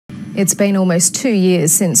It's been almost 2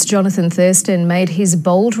 years since Johnathan Thurston made his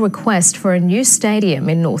bold request for a new stadium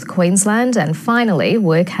in North Queensland, and finally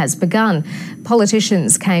work has begun.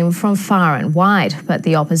 Politicians came from far and wide, but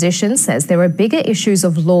the opposition says there are bigger issues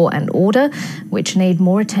of law and order which need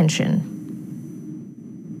more attention.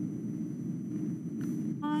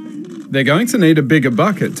 They're going to need a bigger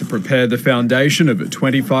bucket to prepare the foundation of a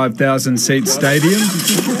 25,000-seat stadium.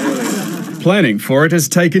 Planning for it has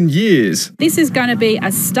taken years. This is going to be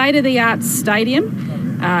a state-of-the-art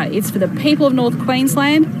stadium. It's for the people of North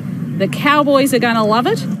Queensland. The Cowboys are going to love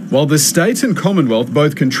it. While the State and Commonwealth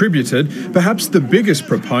both contributed, perhaps the biggest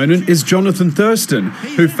proponent is Johnathan Thurston,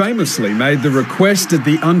 who famously made the request at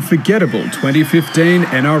the unforgettable 2015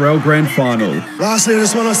 NRL Grand Final. Lastly, I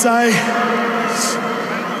just want to say,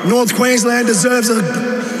 North Queensland deserves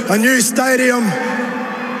a new stadium.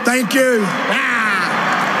 Thank you.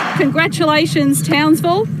 Congratulations,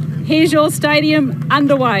 Townsville. Here's your stadium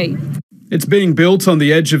underway. It's being built on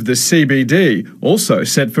the edge of the CBD, also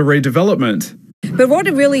set for redevelopment. But what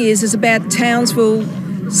it really is about Townsville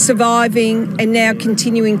surviving and now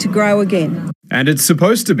continuing to grow again. And it's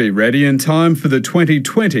supposed to be ready in time for the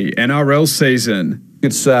 2020 NRL season.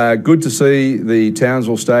 It's good to see the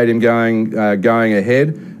Townsville Stadium going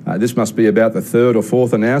ahead. This must be about the third or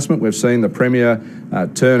fourth announcement we've seen the Premier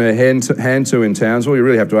turn her hand to in Townsville. You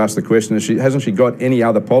really have to ask the question, hasn't she got any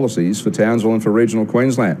other policies for Townsville and for regional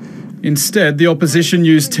Queensland? Instead, the opposition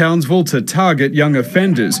used Townsville to target young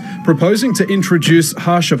offenders, proposing to introduce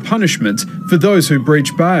harsher punishments for those who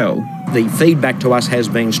breach bail. The feedback to us has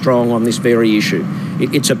been strong on this very issue.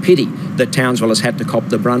 It's a pity that Townsville has had to cop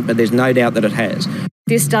the brunt, but there's no doubt that it has.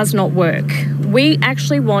 This does not work. We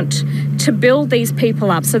actually want to build these people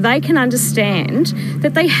up so they can understand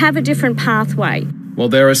that they have a different pathway. While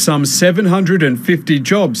there are some 750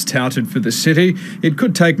 jobs touted for the city, it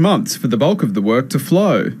could take months for the bulk of the work to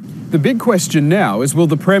flow. The big question now is, will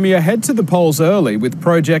the Premier head to the polls early with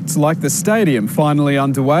projects like the stadium finally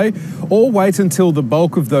underway, or wait until the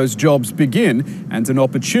bulk of those jobs begin and an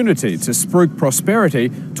opportunity to spruik prosperity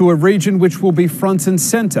to a region which will be front and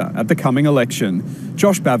centre at the coming election?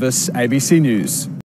 Josh Bavis, ABC News.